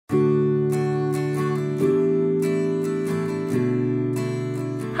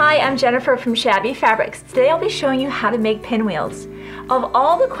Hi, I'm Jennifer from Shabby Fabrics. Today I'll be showing you how to make pinwheels. Of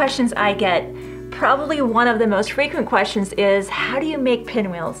all the questions I get, probably one of the most frequent questions is, how do you make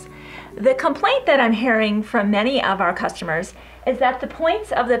pinwheels? The complaint that I'm hearing from many of our customers is that the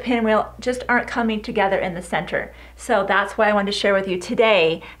points of the pinwheel just aren't coming together in the center. So that's why I wanted to share with you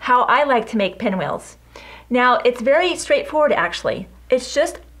today how I like to make pinwheels. Now, it's very straightforward actually. It's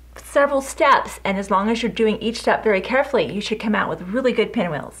just several steps, and as long as you're doing each step very carefully, you should come out with really good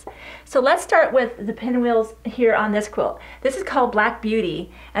pinwheels. So let's start with the pinwheels here on this quilt. This is called Black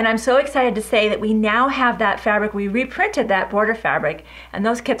Beauty, and I'm so excited to say that we now have that fabric. We reprinted that border fabric, and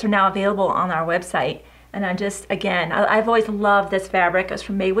those kits are now available on our website. And I'm just, again, I've always loved this fabric. It's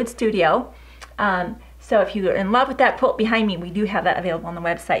from Maywood Studio. So if you're in love with that quilt behind me, we do have that available on the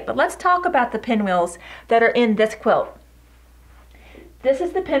website. But let's talk about the pinwheels that are in this quilt. This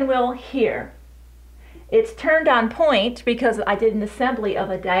is the pinwheel here. It's turned on point because I did an assembly of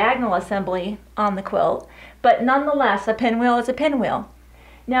a diagonal assembly on the quilt, but nonetheless, a pinwheel is a pinwheel.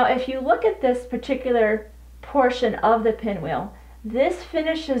 Now, if you look at this particular portion of the pinwheel, this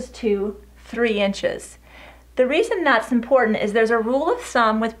finishes to 3 inches. The reason that's important is there's a rule of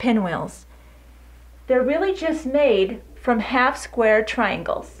thumb with pinwheels. They're really just made from half square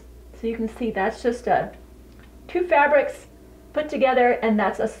triangles. So you can see that's just two fabrics put together, and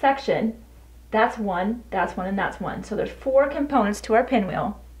that's a section. That's one, and that's one. So there's 4 components to our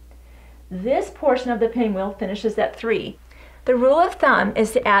pinwheel. This portion of the pinwheel finishes at 3. The rule of thumb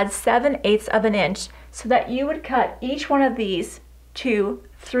is to add 7/8 of an inch so that you would cut each one of these to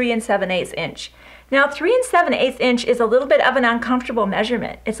 3 7/8 inch. Now 3 7/8 inch is a little bit of an uncomfortable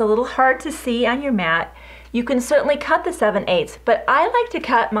measurement. It's a little hard to see on your mat. You can certainly cut the 7/8, but I like to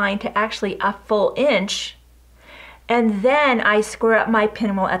cut mine to actually a full inch, and then I square up my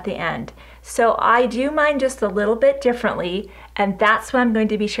pinwheel at the end. So I do mine just a little bit differently, and that's what I'm going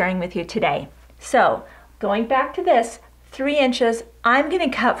to be sharing with you today. So going back to this, 3 inches, I'm going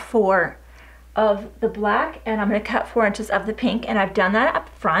to cut 4 of the black, and I'm going to cut 4 inches of the pink, and I've done that up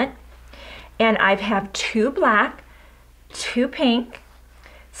front. And I have 2 black, 2 pink.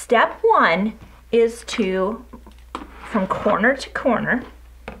 Step 1 is to, from corner to corner,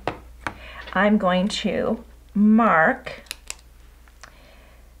 I'm going to mark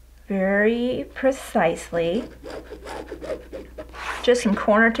very precisely, just from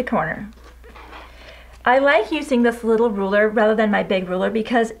corner to corner. I like using this little ruler rather than my big ruler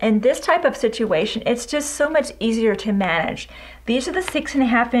because in this type of situation, it's just so much easier to manage. These are the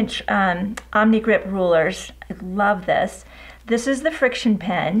 6.5 inch Omni Grip rulers. I love this. This is the friction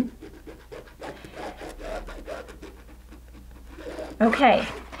pen. Okay.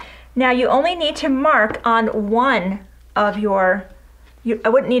 Now you only need to mark on one of your, I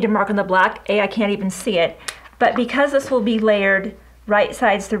wouldn't need to mark on the black, I can't even see it, but because this will be layered right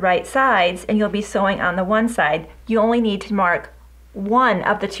sides to right sides and you'll be sewing on the one side, you only need to mark one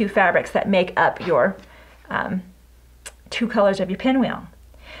of the 2 fabrics that make up your 2 colors of your pinwheel.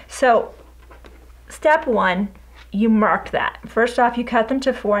 So step 1, you marked that. First off, you cut them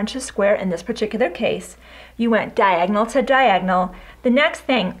to 4 inches square in this particular case. You went diagonal to diagonal. The next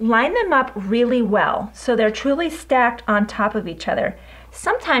thing, line them up really well so they're truly stacked on top of each other.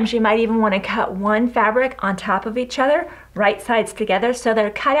 Sometimes you might even want to cut one fabric on top of each other, right sides together, so they're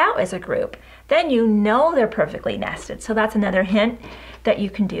cut out as a group. Then you know they're perfectly nested. So that's another hint that you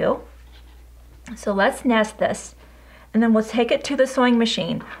can do. So let's nest this, and then we'll take it to the sewing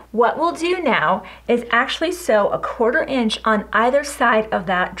machine. What we'll do now is actually sew a 1/4 inch on either side of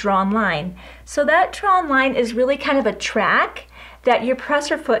that drawn line. So that drawn line is really kind of a track that your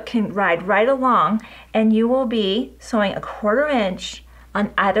presser foot can ride right along, and you will be sewing a 1/4 inch on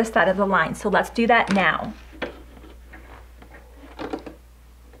either side of the line. So let's do that now.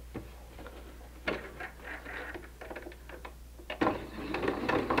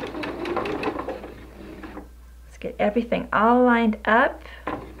 Get everything all lined up.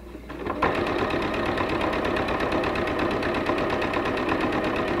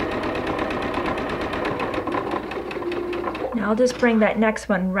 Now I'll just bring that next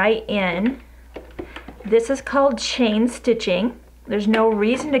one right in. This is called chain stitching. There's no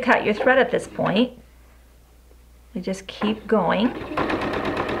reason to cut your thread at this point. We just keep going.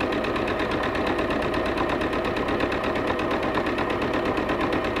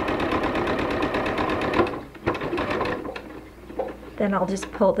 Then I'll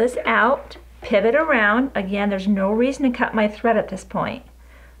just pull this out, pivot around. Again, there's no reason to cut my thread at this point.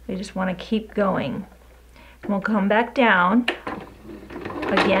 We just want to keep going. And we'll come back down.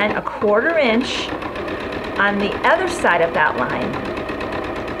 Again, a 1/4 inch on the other side of that line.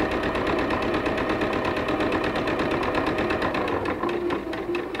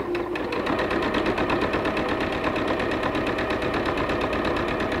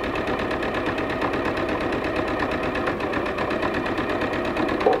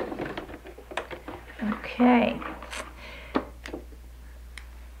 Okay.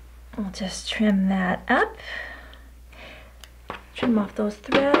 We'll just trim that up. Trim off those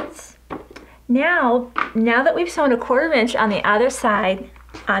threads. Now that we've sewn a 1/4 inch on the other side,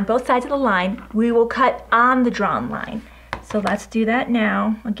 on both sides of the line, we will cut on the drawn line. So let's do that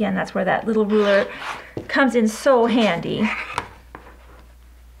now. Again, that's where that little ruler comes in so handy.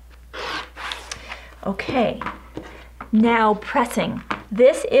 Okay, now pressing.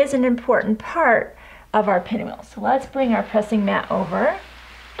 This is an important part of our pinwheel. So let's bring our pressing mat over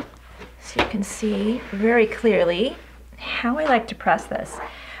so you can see very clearly how I like to press this.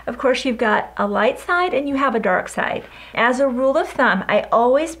 Of course, you've got a light side and you have a dark side. As a rule of thumb, I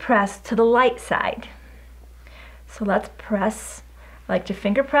always press to the light side. So let's press, I like to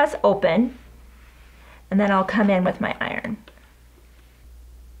finger press open, and then I'll come in with my iron.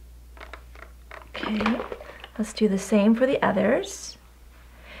 Okay, let's do the same for the others.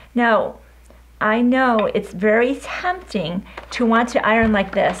 Now, I know it's very tempting to want to iron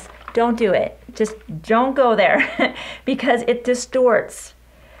like this. Don't do it. Just don't go there because it distorts.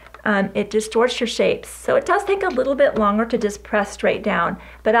 It distorts your shapes. So it does take a little bit longer to just press straight down.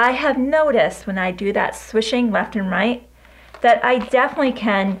 But I have noticed when I do that swishing left and right that I definitely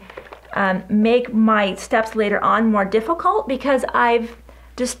can make my steps later on more difficult because I've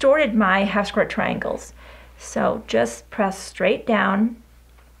distorted my half square triangles. So just press straight down.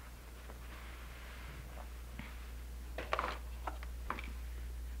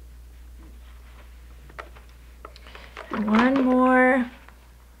 One more.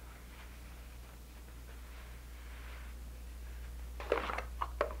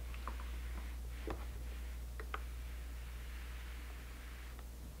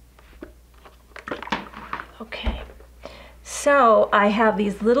 Okay, so I have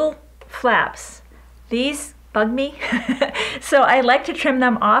these little flaps. These bug me, so I like to trim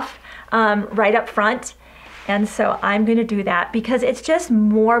them off right up front. And so I'm going to do that because it's just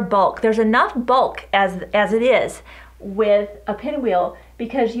more bulk. There's enough bulk as it is with a pinwheel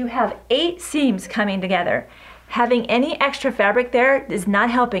because you have 8 seams coming together. Having any extra fabric there is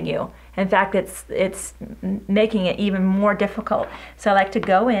not helping you. In fact, it's making it even more difficult. So I like to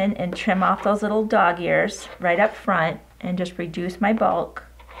go in and trim off those little dog ears right up front and just reduce my bulk.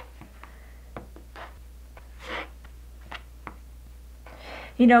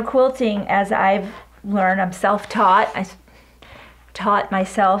 You know, quilting, as I've learned, I'm self-taught. I taught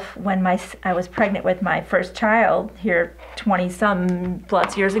myself when I was pregnant with my first child here 20-some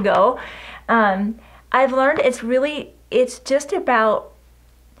plus years ago. I've learned it's just about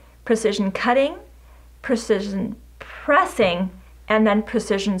precision cutting, precision pressing, and then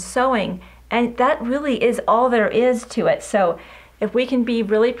precision sewing. And that really is all there is to it. So if we can be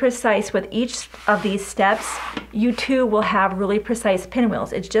really precise with each of these steps, you too will have really precise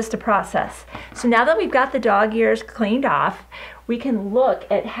pinwheels. It's just a process. So now that we've got the dog ears cleaned off, we can look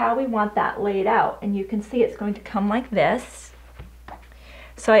at how we want that laid out. And you can see it's going to come like this.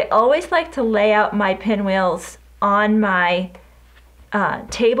 So I always like to lay out my pinwheels on my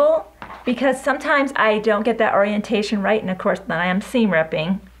table because sometimes I don't get that orientation right, and of course then I am seam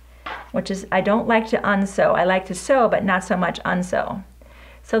ripping, which is, I don't like to unsew. I like to sew, but not so much unsew.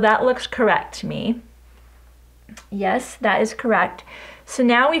 So that looks correct to me. Yes, that is correct. So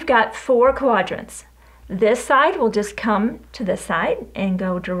now we've got 4 quadrants. This side will just come to this side and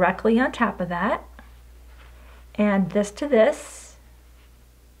go directly on top of that. And this to this.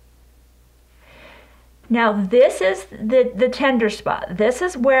 Now this is the tender spot. This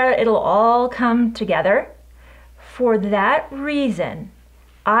is where it'll all come together. For that reason,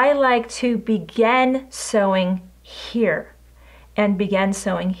 I like to begin sewing here and begin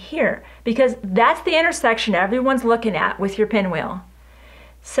sewing here because that's the intersection everyone's looking at with your pinwheel.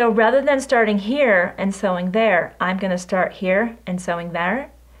 So rather than starting here and sewing there, I'm going to start here and sewing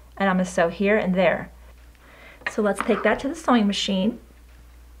there, and I'm going to sew here and there. So let's take that to the sewing machine.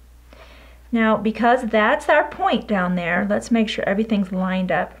 Now, because that's our point down there, let's make sure everything's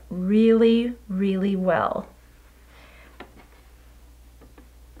lined up really, really well.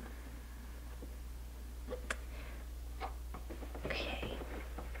 Okay.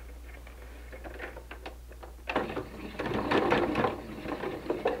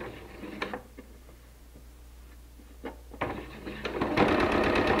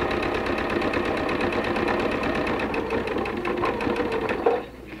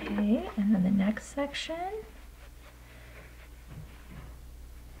 And then the next section.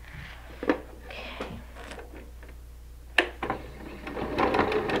 Okay.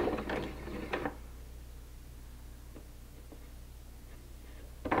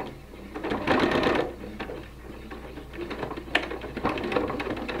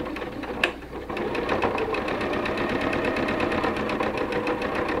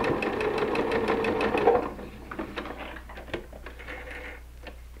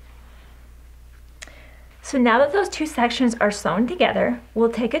 So now that those two sections are sewn together, we'll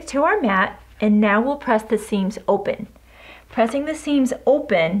take it to our mat, and now we'll press the seams open. Pressing the seams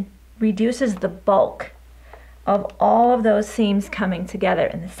open reduces the bulk of all of those seams coming together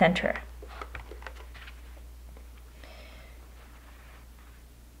in the center.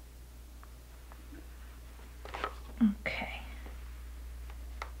 Okay.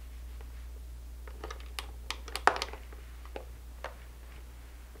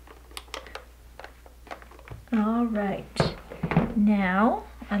 All right, now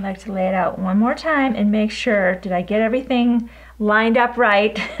I'd like to lay it out one more time and make sure, did I get everything lined up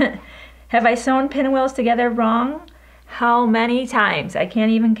right? Have I sewn pinwheels together wrong? How many times? I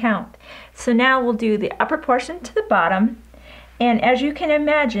can't even count. So now we'll do the upper portion to the bottom, and as you can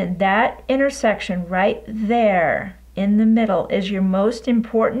imagine, that intersection right there in the middle is your most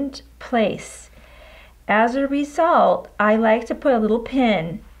important place. As a result, I like to put a little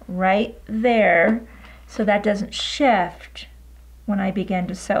pin right there so that doesn't shift when I begin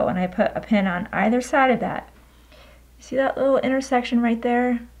to sew, and I put a pin on either side of that. See that little intersection right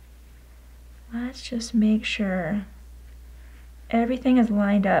there? Let's just make sure everything is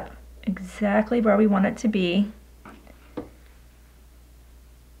lined up exactly where we want it to be.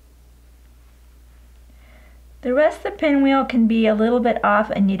 The rest of the pinwheel can be a little bit off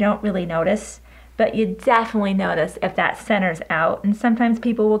and you don't really notice, but you definitely notice if that centers out, and sometimes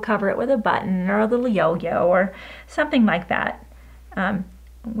people will cover it with a button or a little yo-yo or something like that.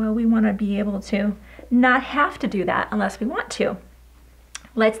 Well, we want to be able to not have to do that unless we want to.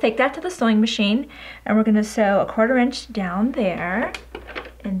 Let's take that to the sewing machine, and we're going to sew 1/4 inch down there,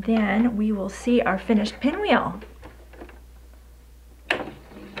 and then we will see our finished pinwheel.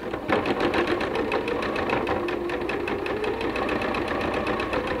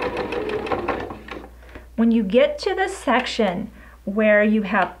 When you get to the section where you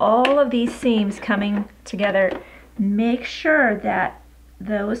have all of these seams coming together, make sure that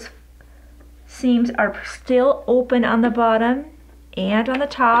those seams are still open on the bottom and on the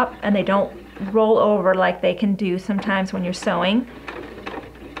top, and they don't roll over like they can do sometimes when you're sewing.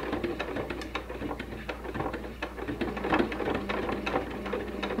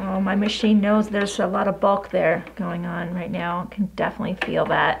 Oh, my machine knows there's a lot of bulk there going on right now. I can definitely feel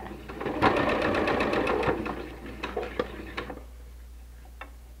that.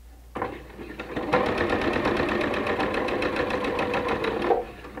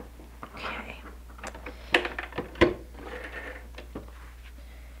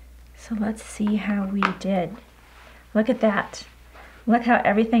 So let's see how we did. Look at that. Look how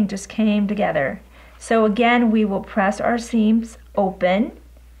everything just came together. So again, we will press our seams open.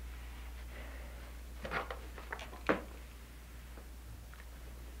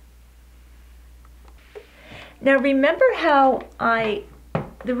 Now remember how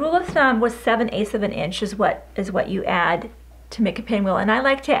the rule of thumb was 7/8 of an inch is what you add to make a pinwheel, and I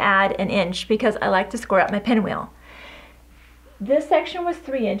like to add an inch because I like to score up my pinwheel. This section was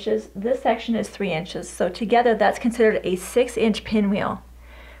 3 inches, this section is 3 inches, so together that's considered a 6-inch pinwheel.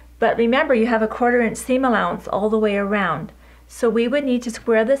 But remember, you have a 1/4 inch seam allowance all the way around, so we would need to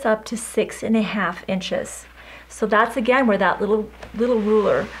square this up to 6.5 inches. So that's again where that little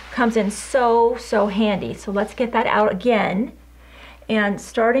ruler comes in so handy. So let's get that out again, and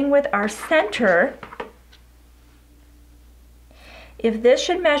starting with our center, if this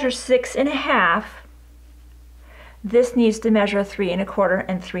should measure 6.5, this needs to measure 3.25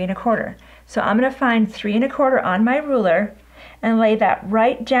 and 3.25. So I'm going to find 3.25 on my ruler and lay that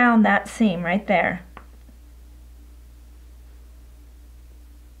right down that seam right there.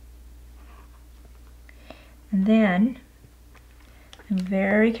 And then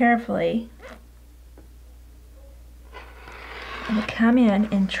very carefully I'm going to come in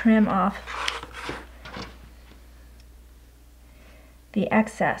and trim off the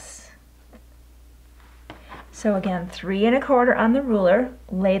excess. So again, 3.25 on the ruler,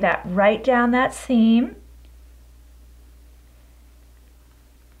 lay that right down that seam.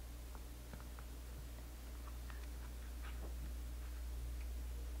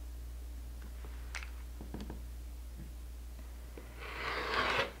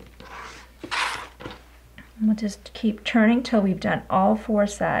 And we'll just keep turning till we've done all 4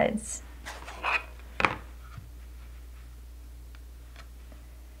 sides.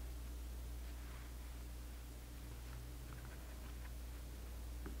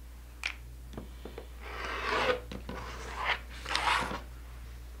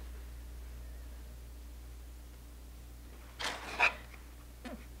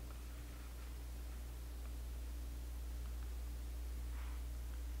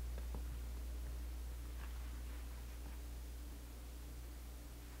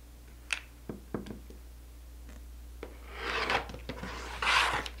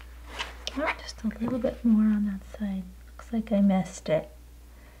 Just a little bit more on that side. Looks like I missed it.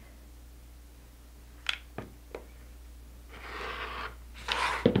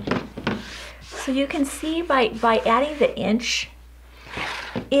 So you can see by adding the inch,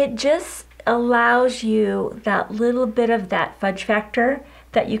 it just allows you that little bit of that fudge factor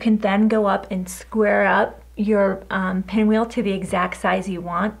that you can then go up and square up your pinwheel to the exact size you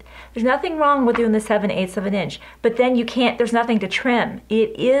want. There's nothing wrong with doing the 7/8 of an inch, but then you can't, there's nothing to trim.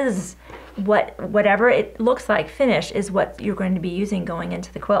 It is whatever it looks like finished is what you're going to be using going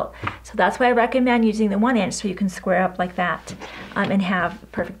into the quilt. So that's why I recommend using the 1 inch so you can square up like that and have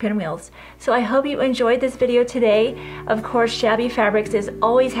perfect pinwheels. So I hope you enjoyed this video today. Of course, Shabby Fabrics is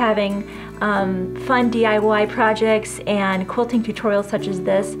always having fun DIY projects and quilting tutorials such as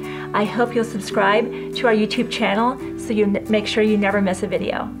this. I hope you'll subscribe to our YouTube channel so you make sure you never miss a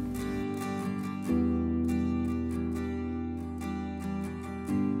video.